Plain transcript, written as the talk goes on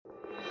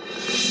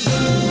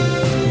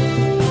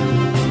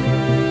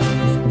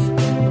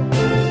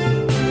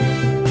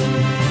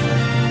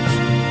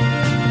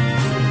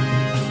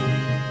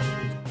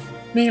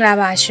င်္ဂ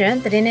လာပါရှင်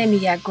သတင်းနဲ့မီ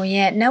ဒီယာကွန်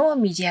ရဲ့ Network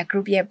Media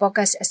Group ရဲ့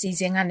podcast အစီအ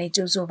စဉ်ကနေ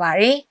ကြိုဆိုပါ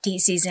ရစေဒီ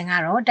အစီအစဉ်က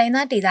တော့တိုင်း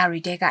သားဒေသတွေ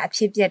တဲကအဖြ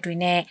စ်အပျက်တွေ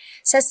နဲ့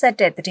ဆက်ဆက်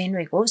တဲ့သတင်း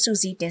တွေကိုစူး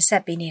စီးတင်ဆ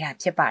က်ပေးနေတာ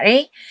ဖြစ်ပါတ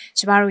ယ်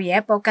ကျမတို့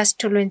ရဲ့ podcast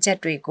ထုတ်လွှင့်ချက်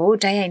တွေကို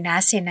တိုက်ရိုက်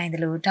နားဆင်နိုင်တ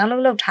ယ်လို့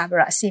download လုပ်ထားပြီး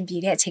တော့အဆင်ပြေ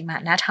တဲ့အချိန်မှာ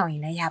နားထောင်ရ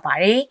င်လည်းရပါ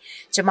တယ်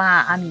ကျမ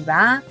အာမီ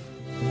ပါ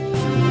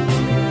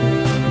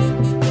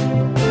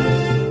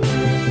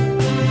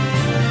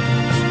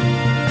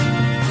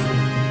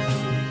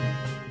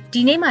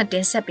ဒီနေ့မှာတ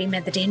င်ဆက်ပေးမ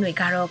ယ့်သတင်းတွေ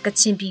ကတော့က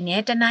ချင်ပြည်န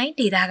ယ်တနိုင်း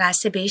ဒေသက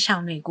စစ်ဘေးရှော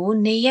င်တွေကို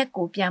နေရက်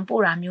ကိုပြန်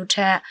ပို့တာမျိုးထ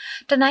က်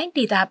တနိုင်း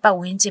ဒေသပတ်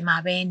ဝန်းကျင်မှာ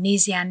ပဲနေ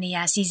စရာနေ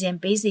ရာစီစဉ်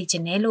ပေးစီခြ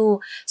င်းနဲ့လို့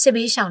စစ်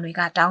ဘေးရှောင်တွေ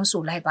ကတောင်း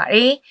ဆိုလိုက်ပါတ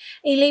ယ်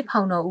။အေးလေးဖော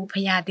င်တော်ဦးဖ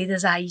ရာဒေသ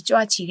စာကြီးကြွ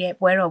ချီတဲ့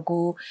ပွဲတော်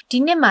ကိုဒီ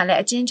နှစ်မှာလည်း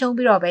အချင်းချင်း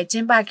ပြီးတော့ပဲကျ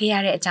င်းပခဲ့ရ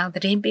တဲ့အကြောင်းသ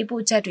တင်းပေး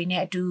ပို့ချက်တွေ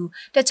နဲ့အတူ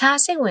တခြား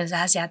စိတ်ဝင်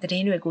စားစရာသတ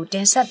င်းတွေကိုတ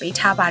င်ဆက်ပေး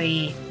ထားပါတ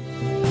ယ်။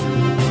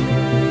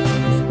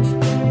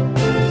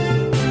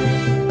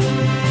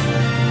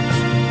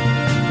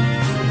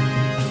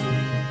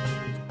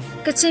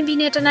ကချင်ပြည်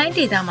နယ်တနိုင်း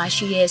ဒေသမှာ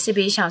ရှိတဲ့စစ်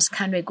ဘေးရှောင်စခ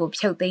န်းတွေကို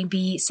ဖျက်သိမ်း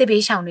ပြီးစစ်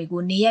ဘေးရှောင်တွေ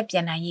ကိုနေရက်ပြ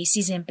န်နိုင်ရေး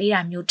စီစဉ်ပေး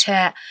တာမျိုးထ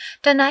က်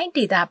တနိုင်း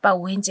ဒေသပတ်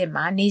ဝန်းကျင်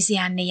မှာနေစ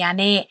ရာနေရာ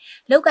နဲ့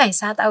လောက်ကင်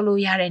စားတောက်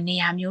လို့ရတဲ့နေ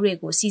ရာမျိုးတွေ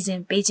ကိုစီစ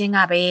ဉ်ပေးခြင်းက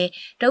ပဲ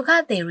ဒုက္ခ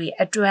သည်တွေ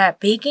အတွက်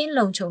ဘေးကင်း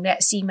လုံခြုံတဲ့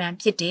အစီအမံ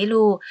ဖြစ်တယ်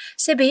လို့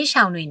စစ်ဘေး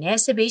ရှောင်တွေနဲ့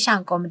စစ်ဘေးရှော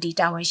င်ကော်မတီ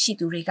တာဝန်ရှိ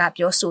သူတွေက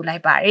ပြောဆိုလို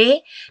က်ပါတယ်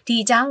။ဒီ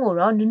အကြောင်းကို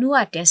တော့နုနုက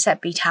တင်ဆက်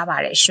ပေးထားပါ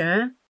တယ်ရှင်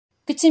။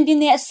ကချင်ပြည်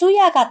နယ်အစိုး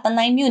ရကတ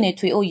နိုင်းမြို့နယ်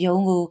ထွေအုပ်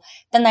ရုံးကို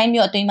တနိုင်း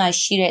မြို့အတွင်းမှာ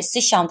ရှိတဲ့စ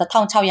စ်ရှောင်း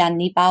1600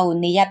နီးပါးကို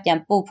နေရပြန်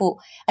ပို့ဖို့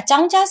အကြော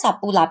င်းကြားစာ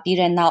ပို့လာပြီး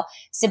တဲ့နောက်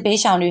စစ်ပေး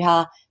ရှောင်းတွေဟာ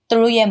သူ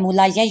တို့ရဲ့မူ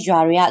လရက်ရွာ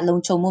တွေကလုံ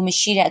ခြုံမှုမ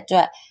ရှိတဲ့အတွ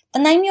က်တ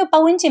နိုင်းမြို့ပ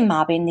တ်ဝန်းကျင်မှာ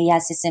ပဲနေရ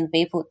စစ်စင်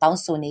ပေးဖို့တောင်း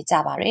ဆိုနေကြ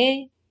ပါတယ်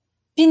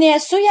။ပြည်နယ်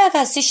အစိုးရက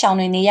စစ်ရှောင်း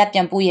တွေနေရပြ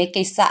န်ပို့ရဲ့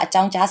ကိစ္စအ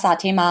ကြောင်းကြားစာ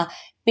ထဲမှာ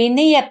ဘေး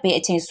နေ့ရက်ဘေး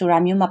အချိန်ဆိုတာ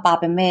မျိုးမပါ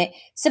ပေမဲ့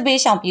စစ်ပေး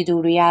ရှောင်ပြည်သူ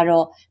တွေက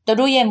တော့သူ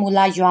တို့ရဲ့မူလ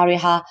ရွာတွေ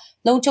ဟာ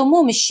လုံခြုံမှု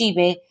မရှိ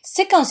ဘဲစ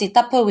စ်ကောင်စီတ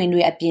ပ်ဖွဲ့ဝင်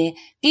တွေအပြင်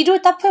ပြည်သူ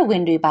တပ်ဖွဲ့ဝ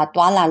င်တွေပါ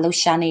တွာလာလှုပ်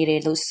ရှားနေတ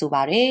ယ်လို့ဆို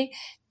ပါတယ်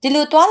။ဒီ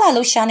လိုတွာလာ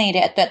လှုပ်ရှားနေ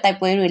တဲ့အတွက်တိုက်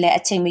ပွဲတွေလည်း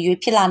အချိန်မရွေး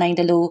ဖြစ်လာနိုင်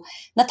တယ်လို့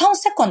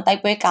2019တို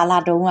က်ပွဲကာလ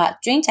တုန်းက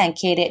ကျွင်းချန်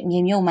ခဲ့တဲ့မြေ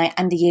မြုပ်မိုင်းအ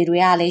န်ဒီယေတွေ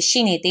ကလည်းရှိ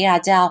နေသေးတာ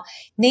ကြောင့်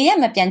နေရ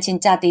မပြန်ချင်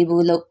ကြသေး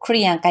ဘူးလို့ခ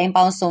ရီးရန်ကိုင်း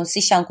ပေါင်းစုံစ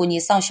စ်ရှောင်းကူညီ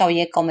ဆောင်ရှောက်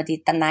ရေးကော်မတီ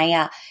တနိုင်းက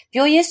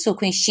ပြောရေးဆို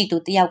ခွင့်ရှိသူ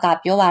တယောက်က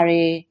ပြောပါရ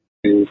ယ်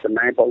တ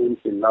နိုင်းပေါင်း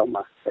စင်လောက်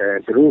မှာ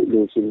သူတို့လူ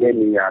ရှင်တဲ့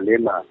နေရာ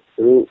လေးမှာ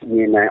သူတို့မြ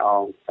င်နိုင်အော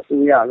င်အ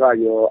စိုးရက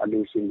ရောအလူ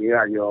ရှင်တွေက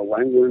ရောဝို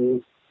င်းဝန်း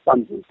ပံ့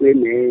ပိုးပေး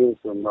နေ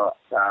ဆိုတော့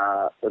ဒါ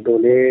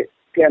တို့လေ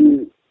ကံ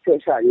ချွတ်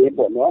ချရေး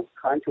ပေါ့နော်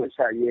ခန်းချွတ်ချ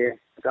ရေး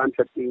ကံချ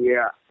က်ကြီးရ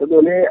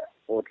တို့လေ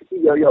တိ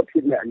ရောက်ဖြ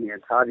စ်တဲ့အနေအ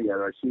ထားတွေက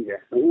တော့ရှိတ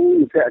ယ်။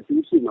ဦးဖက်အ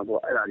တူးရှိမှာ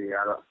ပေါ့အဲ့ဒါတွေက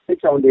တော့စိတ်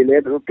ချောင်းတွေလ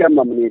ည်းတို့ကံမ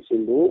မနေရှ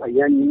င်ဘူးအရ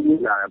င်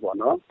ကြီးလာတယ်ပေါ့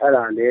နော်။အဲ့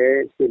ဒါလည်း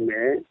ရှင်းမ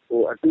ယ်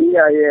အတူးရ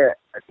ရဲ့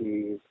ဒီ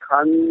ခ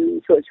န်း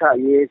ချွတ်ချ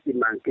ရေးစီ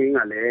မံကိန်းက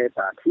လည်း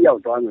ဒါထိရော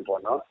က်သွားမယ်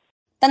ပေါ့နော်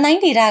။တနို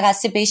င်းဒေသက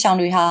စစ်ပေးရှောင်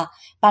တွေဟာ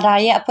ဘာသာ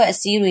ရဲ့အဖွဲ့အ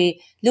စည်းတွေ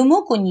လူမှု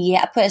ကူညီ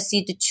ရဲ့အဖွဲ့အစ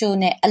ည်းတချို့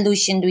နဲ့အလူ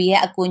ရှင်တွေ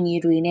ရဲ့အကူအညီ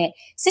တွေနဲ့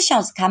စစ်ရှော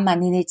င်စခန်းမှာ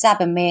နေနေကြ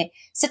ပေမဲ့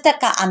စစ်တပ်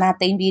ကအာဏာ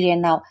သိမ်းပြီးတဲ့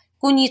နောက်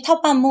ကူညီထော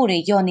က်ပံ့မှုတွေ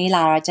ညော့နေ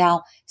လာတာကြောင့်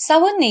စာ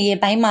ဝတ်နေရေး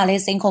ပိုင်းမှာလ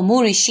ည်းစိန်ခေါ်မှု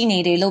တွေရှိနေ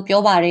တယ်လို့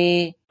ပြောပါတယ်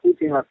။ဒီ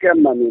ချိန်မှာကက်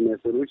မှန်နေတယ်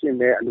ဆိုလို့ရှိရင်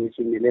လည်းအလူရှ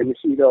င်တွေလည်းမ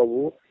ရှိတော့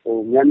ဘူး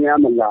များ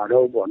မလာ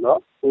တော့ပေါ့နော်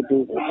။သူက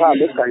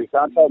လည်းကန်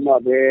စားတော့မှ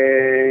ပဲ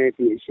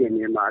ဒီအရှင်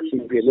တွေမှာအရှ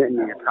င်တွေလည်းအ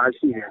နေထား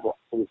ရှိတယ်ပေါ့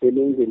။ဒီ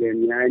လုံးတွေလည်း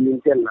အများ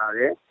ကြီးတက်လာတ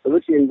ယ်။ဆို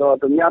လို့ရှိရင်တော့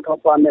သူများထော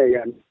က်ပံ့တဲ့ရ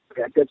န်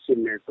တက်ရှင်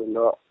နေဆို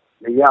တော့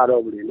မရ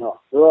တော့ဘူးနော်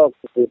။ဆိုတော့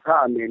ဒီခါ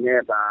အနေ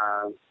နဲ့ဒါ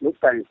လု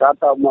ကန်စား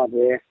တော့မှ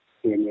ပဲ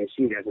နေ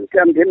ရှိတယ်ဆို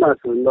ကံထဲမှာ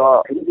ဆိုတော့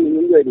အင်းဒီ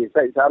မျိုးတွေ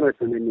စိုက်စားလို့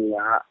ဆိုနေရ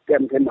ကံ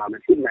ထဲမှာမ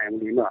ဖြစ်နိုင်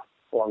ဘူးနော်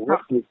ဟောဝ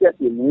တ်ဒီချက်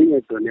ဒီမျိုးတွေ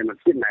ဆိုနေမ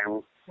ဖြစ်နိုင်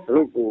ဘူး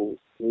တို့ကို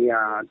နေ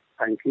ရာ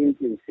ထိုင်ခင်း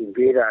ပြင်ဆင်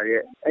ပေးတာ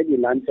ရဲ့အဲ့ဒီ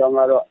လမ်းကြောင်းက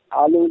တော့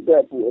အားလုံးအတွ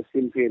က်ပူအဆ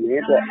င်ပြေနေ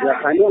တော့ရ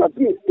ခိုင်တော့အ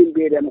ပြည့်အဆင်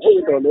ပြေတယ်မဟု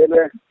တ်တော့လည်း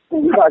ပဲပူ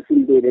ကအဆ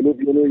င်ပြေတယ်လို့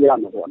ပြောလို့ရ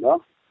မှာပေါ့နော်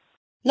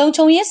လုံ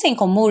ခြုံရေးစိန်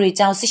ခေါ်မှုတွေ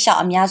ကြောင့်စစ်ရှောင်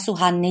အများစု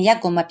ဟာနေရက်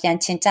ကိုမပြန်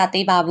ချင်ကြ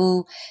သေးပါဘူး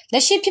။လ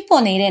က်ရှိဖြစ်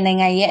ပေါ်နေတဲ့နိုင်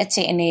ငံရဲ့အ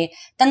ခြေအနေ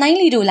တနိုင်း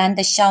လီဒိုလန်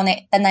တရှောင်းနဲ့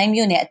တနိုင်း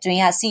မြို့နယ်အတွင်း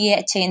ကစီးရဲ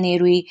အခြေအနေ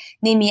တွေ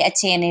နေမြေအ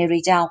ခြေအနေတွေ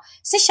ကြောင့်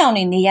စစ်ရှောင်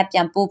တွေနေရက်ပြ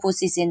န်ပို့ဖို့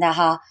စီစဉ်တာ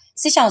ဟာ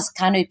စစ်ရှောင်စခ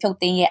န်းတွေဖြုတ်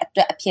သိမ်းရဲ့အ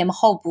တွက်အဖြစ်မ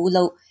ဟုတ်ဘူး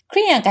လို့ခ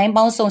ရီးရန်ကိုင်း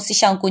ပေါင်းစုံစစ်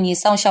ရှောင်ကူညီ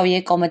ဆောင်ရှောက်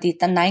ရေးကော်မတီ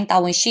တနိုင်းတာ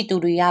ဝန်ရှိသူ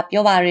တွေက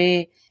ပြောပါရယ်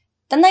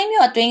တနိုင်း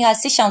မြို့အတွင်းက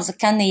စစ်ရှောင်စ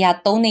ခန်းနေရာ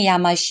3နေရာ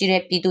မှာရှိ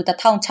တဲ့ပြည်သူ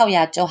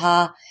1600ကျော်ဟာ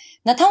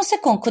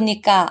2019ခုနှ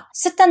စ်က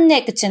စစ်တပ်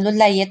နဲ့ကချင်လွတ်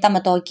လပ်ရေးတပ်မ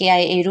တော်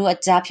KIA တို့အ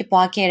ကြားဖြစ်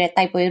ပွားခဲ့တဲ့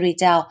တိုက်ပွဲတွေ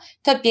ကြောင့်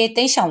ထွက်ပြေး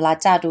တိမ်းရှောင်လာ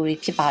ကြသူတွေ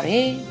ဖြစ်ပါတ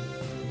ယ်။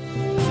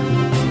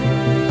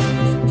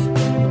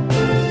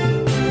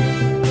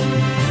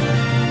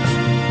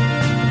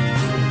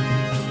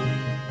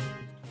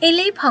အေး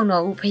လေးဖောင်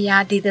တော်ဦးဖရာ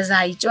ဒေသစာ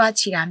ကြီးကြွ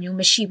ချီတာမျိုး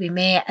မရှိပေ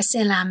မဲ့အစ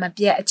င်လာမ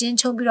ပြတ်အချင်း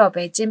ချုပ်ပြီးတော့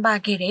ပဲကျင်းပ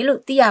ခဲ့တယ်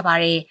လို့သိရပါ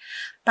တယ်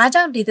။ဘာ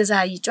ကြောင့်ဒေသစာ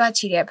ကြီးကြွ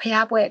ချီတဲ့ဖ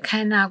ရာပွဲအခ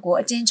မ်းအနားကို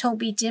အချင်းချုပ်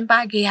ပြီးကျင်းပ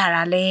ခဲ့ရ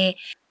တာလဲ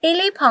။အေး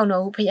လေးဖောင်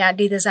တော်ဦးဖရာ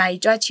ဒေသစာ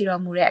ကြီးကြွချီ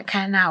တော်မူတဲ့အခ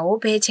မ်းအနားကို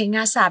ဘယ်ချိန်က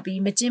စ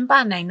ပြီးမကျင်းပ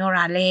နိုင်တော့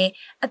တာလဲ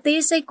။အ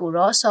သေးစိတ်ကို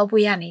တော့စော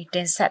ပွေးရနေတ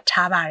င်ဆက်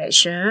ထားပါတယ်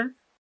ရှင်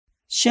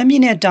။ ရှမ်းပြ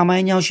ည်နယ်တောင်ပို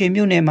င်းညောင်ရွှေ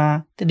မြို့နယ်မှာ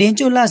တည်င်း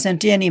ကျွလဆန်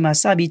တရက်နေ့မှာ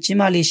စပြီးကျင်း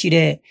ပလေးရှိ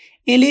တဲ့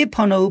အင်းလေး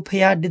ဖောင်တော်ဦး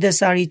ဖျားဒေသ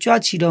စာရီကြွ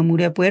ချီတော်မူ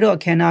တဲ့ပွဲတော်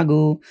အခမ်းအနား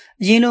ကို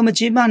အရင်လိုမ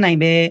ကျင်းပနိုင်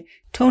ပဲ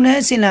ထုံတဲ့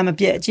အစင်လာမ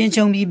ပြတ်အချင်း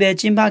ချုံပြီးပဲ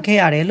ကျင်းပခဲ့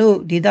ရတယ်လို့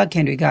ဒေသခံ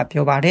တွေက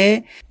ပြောပါတယ်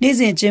။နေ့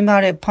စဉ်ကျင်းပ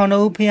တဲ့ဖောင်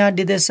တော်ဦးဖျား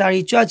ဒေသစာ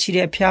ရီကြွချီ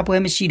တဲ့ဖျားပွဲ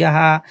မရှိတာ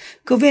ဟာ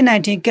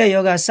COVID-19 ကပ်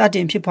ရောဂါစတ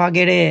င်ဖြစ်ပွား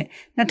ခဲ့တဲ့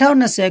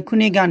2020ခု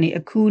နှစ်ကနေ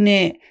အခုနှ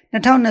စ်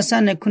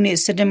2022ခုနှစ်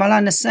စက်တင်ဘာလ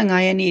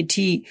25ရက်နေ့အ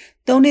ထိ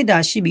3နှစ်တာ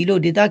ရှိပြီ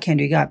လို့ဒေသခံ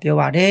တွေကပြော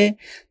ပါတယ်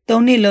။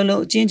3နှစ်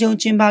လုံးအချင်းချုံ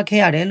ကျင်းပ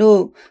ခဲ့ရတယ်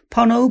လို့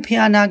ဖောင်တော်ဦး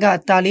ဖျားနာက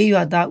တာလေး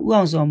ရွာသားဦး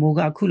အောင်စောမိုးက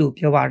အခုလို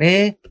ပြောပါတ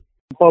ယ်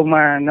။ပုံမှ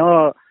န်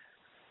တော့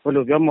ဘယ်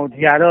လိုပြောမလဲတ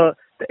ရားတော့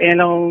အင်း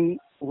လုံး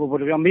ဘယ်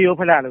လိုပြောမီးရိုး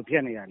ဖလာလို့ဖြ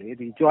စ်နေတာလေ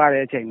ဒီကြွား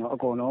တဲ့အချိန်တော့အ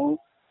ကုန်လုံး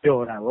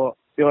ပျော်တာပေါ့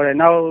ပျော်တယ်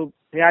နောက်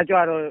ဖျားကြွ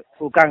တော့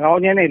ကံကော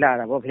င်းညနေလာ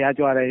တာပေါ့ဖျား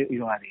ကြွတဲ့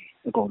ရွာတွေ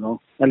အကုန်လုံး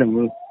အဲ့လို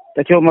မျိုးတ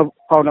ချို့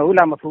ဖောင်တော်ဦး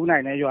လာမဖူးနို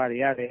င်တဲ့ရွာတွေ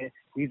ရတယ်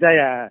ဒီသက်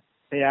ရ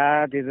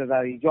ဖျားဒေသစာ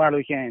ကြီးကြွ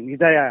လို့ရှိရင်ဒီ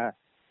သက်ရ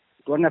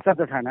တော့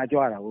20ဌာနကြွ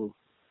တာဟုတ်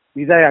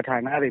ဒီသက်ရဌာ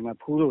နတွေမှာ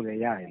ဖူးလို့လ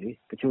ည်းရတယ်လေ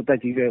တချို့တက်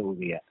ကြီးတဲ့ဦး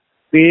တွေက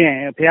ပြီးရင်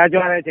ဖျားကြွ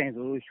တဲ့အချိန်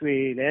ဆိုရွှေ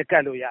လည်းက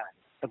တ်လို့ရတယ်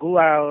အခုက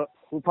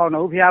ဖောင်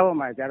တော်ဦးဖျားပေါ်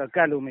မှာကျတော့က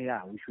တ်လို့မရ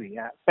ဘူးရွှေက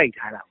ပိတ်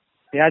ထားတာ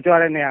ဖျားကြွ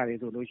တဲ့နေရာတွေ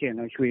ဆိုလို့ရှိရင်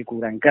တော့ရွှေကို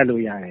ယ်တိုင်ကတ်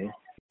လို့ရတယ်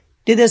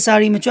ဒေသစာ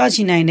ရီမကြွ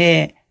ချီနိုင်တဲ့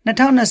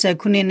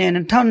2020ခုနှစ်နဲ့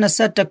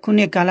2021ခု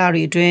နှစ်ကာလ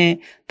တွေအတွင်း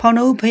ဖောင်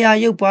တော်ဦးဖျား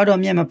ရုပ်ပွား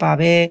တော်မြတ်မပါ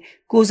ဘဲ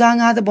ကိုစား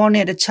ငါးသဘော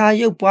နဲ့တခြား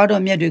ရုပ်ပွား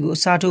တော်မြတ်တွေကို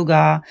အစားထိုးက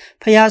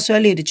ဖျားဆွဲ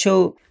လေတ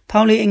ချို့ဖော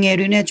င်လေအငယ်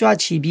တွေနဲ့ကြွ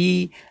ချီပြီး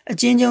အ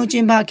ကျဉ်းချုပ်ကျ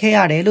င်းပခဲ့ရ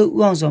တယ်လို့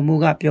ဦးအောင်စော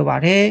မိုးကပြောပါ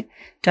တယ်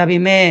။ဒါပေ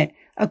မဲ့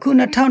အခု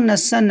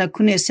2022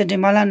ခုနှစ်စက်တ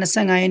င်ဘာလ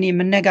25ရက်နေ့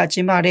မနက်ကကျ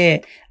င်းပတဲ့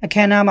အခ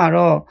မ်းအနားမှာ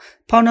တော့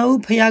ဖောင်တော်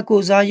ဦးဖျား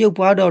ကိုစားရုပ်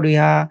ပွားတော်တွေ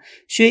ဟာ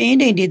ရွှေအင်း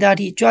တိမ်ဒေသ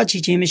ထိကြွချီ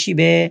ခြင်းမရှိ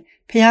ဘဲ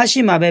ဖျားရှိ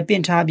မှာပဲပ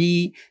င့်ထား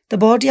ပြီးသ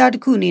ဘောတရားတ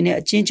စ်ခုအနေနဲ့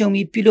အချင်းချုံ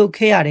ပြီးပြုလုပ်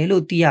ခဲ့ရတယ်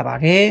လို့သိရပါ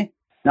တယ်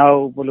။နောက်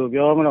ဘယ်လို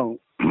ပြောမလို့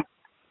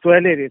ဆွဲ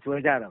လေတွေဆွဲ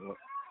ကြတာပေါ့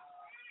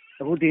။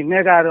အခုဒီနှ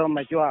စ်ကတော့မ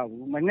ကြွ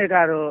ဘူး။မနှစ်က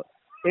တော့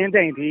အင်း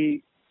တိမ်ထိ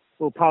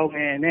ဖောင်င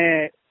ယ်နဲ့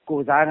ကို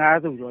စားငါး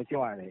ဆိုတော့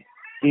ကြွတယ်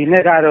။ဒီနှ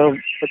စ်ကတော့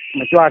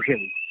မကြွဖြစ်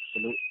ဘူးဘ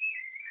လို့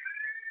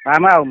ဘာ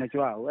မှမ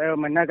ကြွဘူး။အဲ့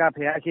မနှစ်က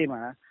ဖျားရှိ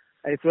မှာ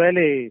အဲ့ဆွဲ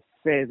လေ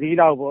10 စီး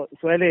လောက်ပေါ့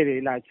ဆွဲလေတွေ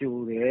လာကျူ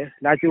တယ်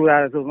လာကျူတာ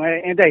ဆိုမဲ့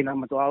အင်းတိမ်တော့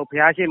မတော်ဘူး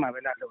ဖျားရှိမှာပဲ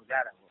လာလုံကြ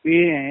တာပေါ့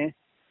ပြီးရင်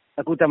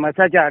အခုတမဆ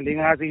က်ကြ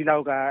4-5 စီးလော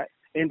က်က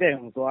အင်းတိမ်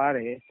ကိုသွားတ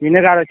ယ်ဒီ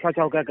နေ့ကတော့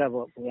6ကပ်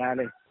ပေါ့ဖျား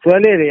လေဆွဲ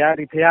လေတွေက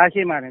ဒီဖျား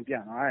ရှိမှာနဲ့ပြ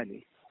န်သွားတယ်လေ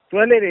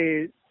ဆွဲလေတွေ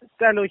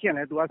ကတ်လို့ရှိရင်လ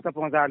ည်းသူကစ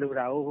ပွန်ဆာလို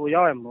တာဟို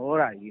ရောက်ရမော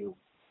တာကြီးကို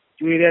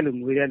ကျွေးတဲ့လူ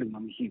မွေးတဲ့လူမှ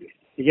မရှိဘူး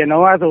ဒီကျွန်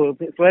တော်ကဆို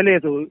ဆွဲလေ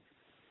ဆို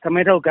ခမ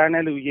င်းထုတ်ကန်း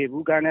တဲ့လူရေ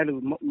ဘူးကန်းတဲ့လူ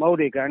မုတ်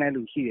တွေကန်းတဲ့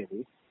လူရှိတယ်လေ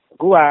အ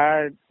ခုက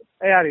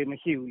အဲ့ရတွေမ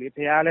ရှိဘူးလေ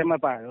ဖျားလည်းမ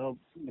ပါတော့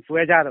မ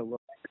ဆွဲကြတော့ဘူး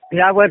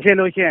ဖျားပွဲဖြစ်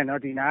လို့ရှိရင်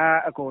တော့ဒီနာ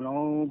အကုန်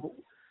လုံး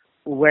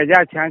ဝယ်ကြ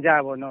ချမ်းကြ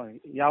ပေါ့နော်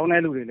ရောင်း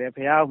တဲ့လူတွေလည်း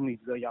ဖျားမှီ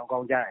ပြီးတော့ရောင်းကော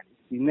င်းကြတယ်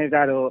ဒီနေ့က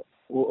တော့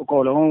အကု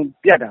န်လုံး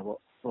ပြတ်တာပေါ့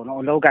အကုန်လုံး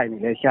အလောက်ကိုင်းနေ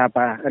လဲရှား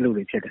ပါအဲ့လို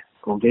တွေဖြစ်တယ်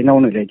ကုန်ကျင်းနှု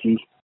န်းတွေလည်းကြီး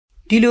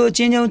ဒီလိုအချ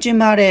င်းချင်းကျင်း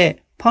ပတဲ့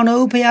ဖောင်တော်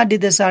ဦးဖျားဒေ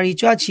သစာရီ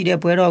ကြွချီတဲ့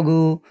ပွဲတော်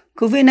ကို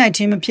COVID-19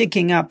 မဖြစ်ခ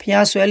င်က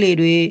ဖျားဆွဲလေ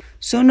တွေ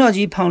စွန်းတော်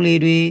ကြီးဖောင်လေ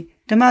တွေ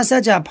ဓမ္မစ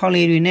ကြာဖောင်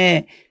လေတွေနဲ့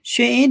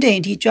ရွှေအင်းတိမ်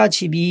အထိကြွ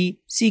ချီပြီး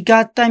စီ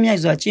ကားတန့်မြို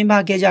က်စွာကျင်းပ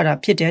ခဲ့ကြတာ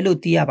ဖြစ်တယ်လို့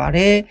သိရပါတ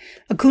ယ်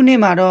။အခုနှ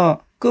စ်မှာတော့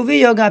ကိုဗ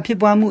စ်ရောဂါဖြစ်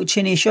ပွားမှုအခြေ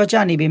အနေလျှော့ကျ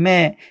နေပေ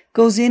မဲ့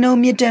ကုန်စည်နှုန်း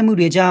မြင့်တက်မှု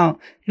တွေကြောင့်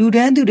လူဒ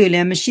န်းသူတွေလ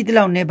ည်းမရှိသ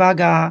လောက်နေပါ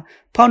က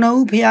ဖောင်တော်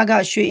ဦးဖျားက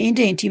ရွှေအင်း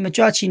တိမ်အထိမ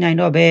ကြွချီနိုင်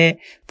တော့ဘဲ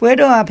ပွဲ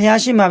တော်ဟာဖျား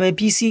ရှိမှာပဲ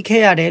ပြီးစီး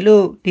ခဲ့ရတယ်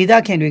လို့ဒေသ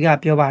ခံတွေက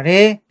ပြောပါတ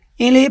ယ်။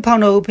အင်းလေးဖော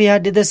င်တော်ဦးဖျား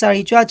ဒေသစာ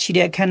ရီကြွချီ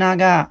တဲ့အခမ်းအနား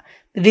က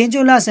တည်င်း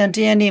ကျွလဆန်တ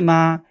ရက်နေ့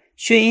မှာ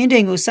ရွှေအင်းတိ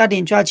မ်ကိုစတ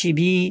င်ကြွချီ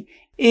ပြီး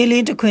အေးလ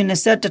င်းတခွင်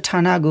21ဌာ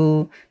နကို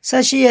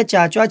18ရက်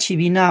ကြာကြွချီ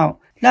ပြီးနောက်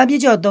လပြ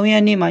ည့်ကျော်3ရ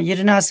က်နေ့မှာရ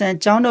တနာဆန်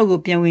ကျောင်းတော်ကို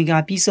ပြန်ဝင်က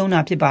ပြီးဆုံးတာ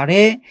ဖြစ်ပါတ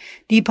ယ်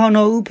။ဒီဖောင်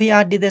တော်ဦး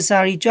ဖျားဒေသစာ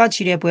ရီကြွ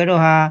ချီတဲ့ပွဲ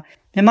တော်ဟာ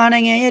မြန်မာ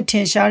နိုင်ငံရဲ့ထ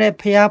င်ရှားတဲ့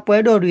ဖျားပွဲ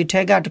တော်တွေထ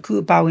က်ကတစ်ခု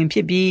အပါဝင်ဖြ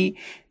စ်ပြီး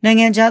နိုင်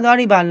ငံခြားသား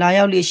တွေပါလာ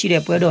ရောက်လေရှိ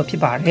တဲ့ပွဲတော်ဖြ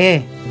စ်ပါတယ်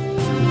။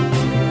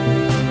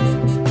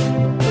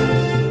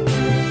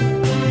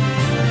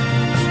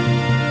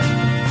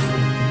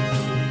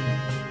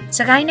စ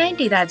ကိုင်းတိုင်း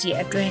ဒေသကြီး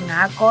အတွင်းက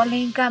ကောလ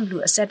င်းကမ်ဘလူ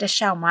အဆက်တ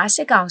လျှောက်မှာစ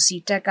စ်ကောင်စီ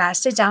တပ်က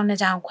စစ်ကြောင်း2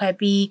ကြောင်းခွဲ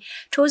ပြီး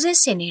ထိုးစစ်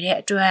ဆင်နေတဲ့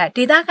အတွက်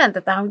ဒေသခံ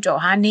1000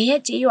ကျော်ဟာနေရ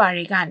ကြေးရွာ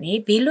တွေကနေ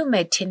ဘေးလွတ်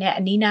မဲ့ထင်တဲ့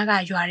အနီးနားက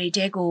ရွာတွေ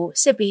တဲကို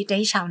စစ်ပေးတိ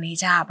မ်းရှောင်နေ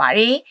ကြရပါတ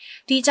ယ်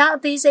။ဒီကြောင့်အ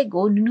သေးစိတ်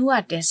ကိုနုနုက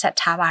တင်ဆက်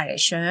ထားပါတ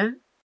ယ်ရှင်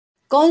။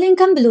ကောလင်း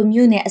ကမ်ဘလူ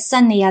မြို့နယ်အဆ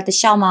က်နေရတ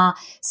လျှောက်မှာ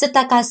စစ်တ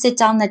ပ်ကစစ်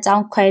ကြောင်း2ကြော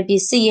င်းခွဲ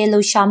ပြီးစစ်ရေးလှု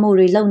ပ်ရှားမှု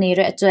တွေလုပ်နေ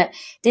တဲ့အတွက်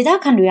ဒေသ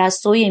ခံတွေက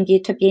စိုးရင်ပြေ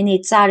ထွက်ပြေးနေ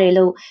ကြတယ်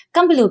လို့က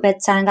မ်ဘလူဘက်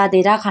ချန်ကဒေ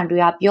သခံတွေ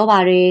ကပြောပါ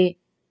တယ်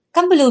။က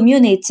မ်ဘလူ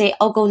မြို့နယ်ကျ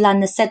အောက်တိုဘာ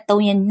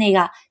23ရက်နေ့က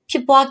ဖြ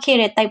စ်ပွားခဲ့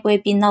တဲ့တိုက်ပွဲ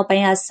ပြီးနောက်ပို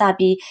င်းကစ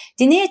ပြီး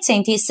ဒီနေ့အချိ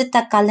န်ထိစစ်တ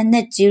ပ်ကလက်န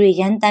က်ကြီးတွေ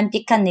ရန်တမ်းပ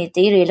စ်ခတ်နေ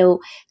သေးတယ်လို့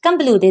ကမ်ဘ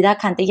လူဒေသ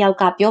ခံတယောက်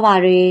ကပြောပါ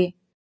တယ်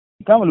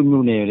ကမ်ဘလူ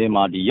မြို့နယ်ထဲ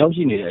မှာရောက်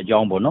ရှိနေတဲ့အကြော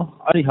င်းပေါ့နော်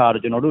အဲ့ဒီဟာ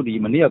တော့ကျွန်တော်တို့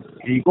မနေ့က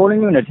ကောလ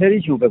င်းမြို့နယ်ထဲရီ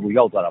ရှူဘက်ကို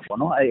ရောက်သွားတာပေါ့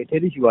နော်အဲ့ထဲ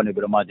ရီရှူကနေ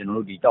ပြီးတော့မှကျွန်တော်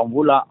တို့တောင်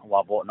ဘိုးလာ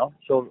ဟွာပေါ့နော်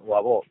ရှော့ဟွာ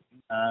ပေါ့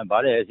ဗါ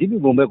တဲ့ဇီးပူ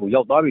ကုံဘက်ကို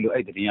ရောက်သွားပြီလို့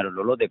အဲ့ဒီတင်ကတော့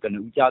လောလောဆယ်ကန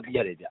ဦးကြားသိရ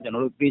တယ်ဗျကျွန်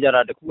တော်တို့ပေးကြ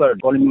တာတခုကတော့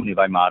ကောလမျိုးနေ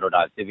ပိုင်းမှာတော့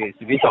ဒါစစ်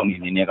ပေးဆောင်နေ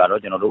အနေနဲ့က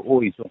တော့ကျွန်တော်တို့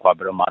အိုးအိမ်ဆွခွာ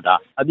ပြီးတော့မှဒါ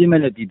အပြစ်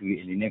မဲ့တဲ့ပြည်သူတွေ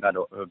အနေနဲ့က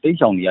တော့တိတ်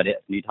ဆောင်နေရတဲ့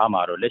အနေအထား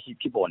မှာတော့လက်ရှိ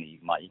ဖြစ်ပေါ်နေ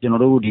မှာကျွန်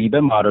တော်တို့ဒီဘ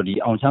က်မှာတော့ဒီ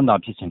အောင်ချမ်းသာ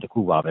ဖြစ်စဉ်တစ်ခု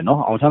ပါပဲเนาะ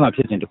အောင်ချမ်းသာဖြ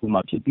စ်စဉ်တစ်ခု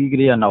မှာဖြစ်ပြီးကြ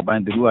တဲ့နောက်ပို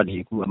င်းသူတို့ကဒီ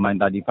အခုအမိုင်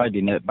35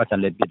တွေနဲ့ပတ်သ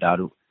က်လက်ပစ်တာ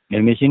တို့န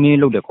ယ်မြေရှင်းလင်း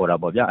လုပ်တယ်ခေါ်တာ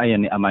ပေါ့ဗျာအဲ့ရ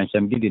နေအမိုင်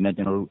70တွေနဲ့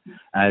ကျွန်တော်တို့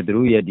သူ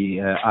တို့ရဲ့ဒီ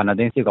အာဏာ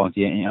သိမ်းစစ်ကောင်စီ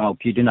ရဲ့အင်အား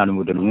ဖြည့်တင်းတာ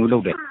မျိုးတို့လိုမျိုးလု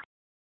ပ်တယ်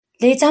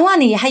လေကြောင်းက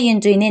နေဟရင်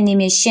တွေနဲ့နေ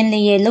မြေရှင်းလ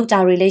င်းရေးလုပ်တာ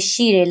တွေလည်း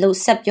ရှိတယ်လို့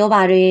ဆက်ပြော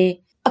ပါတယ်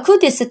အခု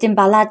ဒီစက်တင်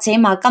ဘာလထဲ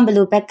မှာကမ်ဘ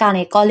လူဘက်က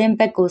နေကောလင်း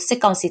ဘက်ကိုစစ်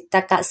ကောင်စီတ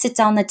ပ်ကစစ်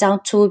ကြောင်းနှစ်ကြောင်း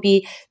ထိုးပြီး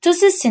သူ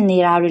စစ်စင်နေ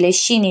တာတွေလည်း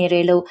ရှိနေတ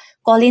ယ်လို့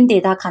ကောလင်းဒေ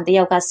တာခန်တ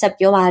ယောက်ကဆက်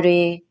ပြောပါတ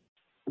ယ်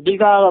အဓိ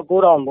ကတော့ကို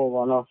တောင်ဘို့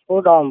ပေါ့နော်ကို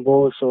တောင်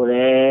ဘို့ဆို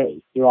တဲ့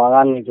ရွာက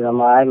နေပြီးတော့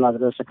မှအဲ့မှာသူ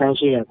တို့စခန်း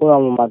ရှိတယ်ကိုတော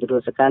င်ဘို့မှာသူ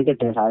တို့စခန်းတက်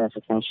တင်ထားတဲ့စ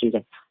ခန်းရှိတ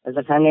ယ်စ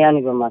ခန်းထဲကနေ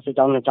ပြီးမှစစ်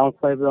ကြောင်းနှစ်ကြောင်း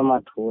ခွဲပြီးတော့မှ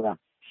ထိုးတာ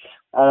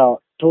အဲ့တော့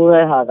ထိုး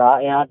တဲ့ဟာက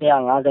အင်အား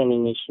150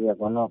နီးနီးရှိရ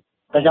ပေါ့နော်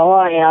တကြောင်က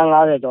အင်အား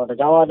90ကျော်တ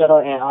ကြောင်ကကျ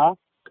တော့အင်အား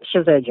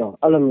80ကျော်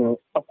အဲ့လိုမျိုး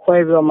အခွဲ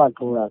ပြီးတော့မှ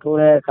ထိုး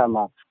တဲ့အခါ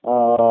မှာ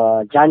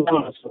ဂျန်ဂျ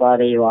မ်ဆိုတာ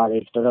တွေရွာတွေ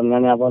တော်တော်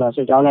များများပေါ့နော်စ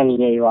စ်ကြောင်းနဲ့နေ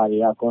တဲ့ရွာတွေ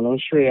ကအကုန်လုံး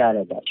ရွှေ့ရတ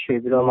ယ်ဗျရွှေ့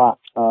ပြီးတော့မှ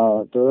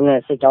သူတို့နဲ့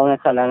စစ်ကြောင်းနဲ့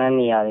ခက်လန်းတဲ့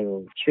နေရာတွေကို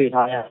ရွှေ့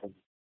ထားရတယ်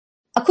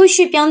အခု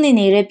ရွှေ့ပြောင်း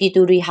နေတဲ့ပြည်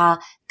သူတွေဟာ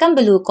ကမ်ဘ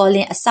လူကောလ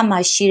င်းအဆက်မှာ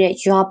ရှိတဲ့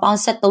ရွာပေါင်း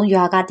73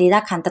ရွာကဒေသ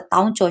ခံ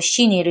1000ကျော်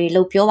ရှိနေတယ်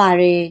လို့ပြောပါ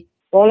ရယ်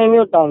ကောလင်း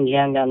မြို့တောင်ကျ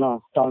န်းဗျနော်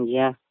တောင်ကျ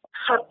န်း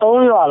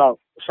73ရွာလောက်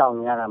ရှောင်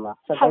ရတာမှာ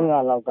73ရွာ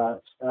လောက်က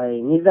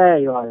မိသက်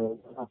ရွာတွေ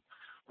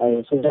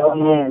စစ်ကြောင်း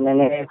နဲ့နည်း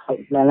နည်း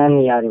လန်း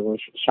နေရာတွေကို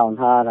ရှောင်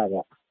ထားရတာဗျ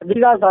အဓိ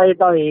ကစားရေး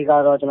တောက်ရေးက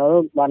တော့ကျွန်တော်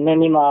တို့နေ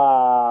နေမှာ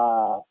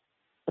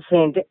အဆ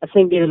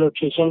င်ပြေလို့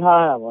ဖြည့်ရှင်းထား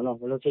ရတာပေါ့နော်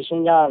ဘယ်လိုဖြည့်ရှ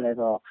င်းကြရလဲ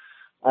ဆိုတော့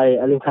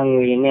အလူခံ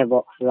ငွေတွေနဲ့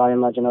ပေါ့ဒီ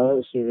မှာကျွန်တော်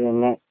တို့အစီအစဉ်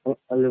နဲ့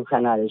အလူခံ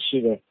တာတွေရှိ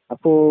တယ်အ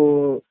ခု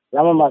ရ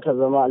မမထွက်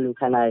ပြီးမှအလူ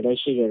ခံတာတွေလည်း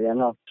ရှိတယ်ဗျာ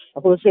နော်အ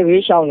ခုစစ်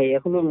ဘေးရှောင်နေ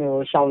အခုလို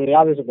မျိုးရှောင်နေရ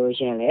ပြီဆိုလို့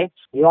ရှိရင်လေ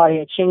ရွာတွေ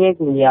အချင်းချင်း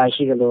ကူညီရ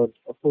ရှိတယ်လို့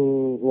အခု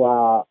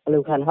အလူ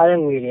ခံထားတဲ့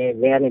ငွေတွေ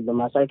ဘယ်ကနေဘယ်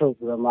မှာစိုက်ထုတ်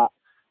ပြီးတော့မှ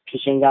ဖြ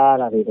ည့်ရှင်းကြရ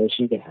တာတွေလည်း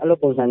ရှိတယ်အဲ့လို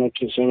ပုံစံနဲ့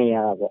ဖြည့်ရှင်းနေရ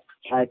တာပေါ့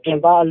ပြင်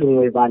ပအလူ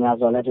ငွေပါညာ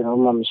ဆိုတော့လည်းကျွန်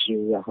တော်မှမရှိ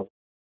ဘူးဗျာဟုတ်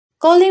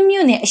ကောလင်း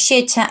မြို့နယ်အ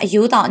ရှေ့ချမ်းအ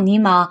ယိုးတောင်အ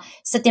နီးမှာ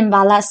စက်တင်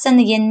ဘာလ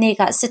12ရက်နေ့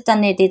ကစစ်တပ်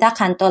နဲ့ဒေသ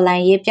ခံတော်လှ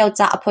န်ရေးပျောက်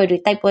ကြားအဖွဲ့တွေ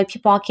တိုက်ပွဲဖြ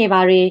စ်ပွားခဲ့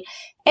ပါတယ်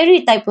။အဲဒီ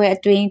တိုက်ပွဲအ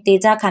တွင်းဒေ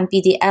သခံ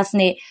PDF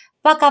နဲ့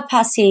ပကဖ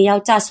ဆေယော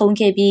က်ကြဆုံး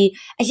ခဲ့ပြီး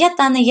အရက်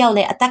သား2ယောက်လ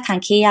ည်းအသက်ခံ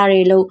ခဲ့ရတ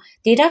ယ်လို့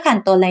ဒေသခံ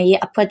တော်လှန်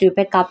ရေးအဖွဲ့တွေဘ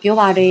က်ကပြော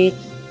ပါတယ်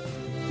။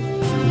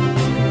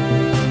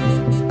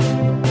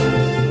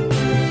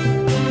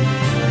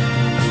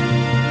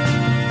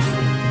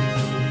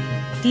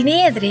ဒီနေ့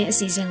ရဲ့သတင်းအ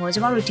စီအစဉ်ကိုကျ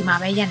မတို့ဒီမှာ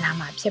ပဲရပ်နာ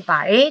မှာဖြစ်ပါ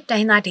တယ်။တို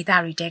င်းသားဒေသ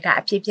တွေတဲက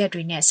အဖြစ်အပျက်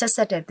တွေနဲ့ဆက်ဆ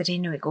က်တဲ့သတ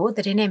င်းတွေကိုသ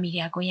တင်းနဲ့မီဒီ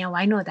ယာကွန်ရက်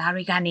ဝိုင်းတော်သား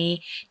တွေကနေ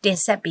တင်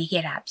ဆက်ပေး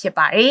ခဲ့တာဖြစ်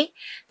ပါတယ်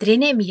။သတ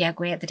င်းနဲ့မီဒီယာ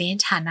ကွန်ရက်သတင်း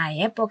ဌာန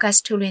ရဲ့ podcast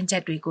ထုတ်လွှင့်ချ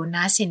က်တွေကို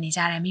နားဆင်နေကြ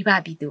တဲ့မိဘ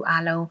ပြည်သူ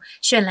အားလုံး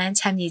ရှင်လန်း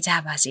ချမ်းမြေ့ကြ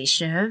ပါစေ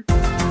ရှင်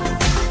။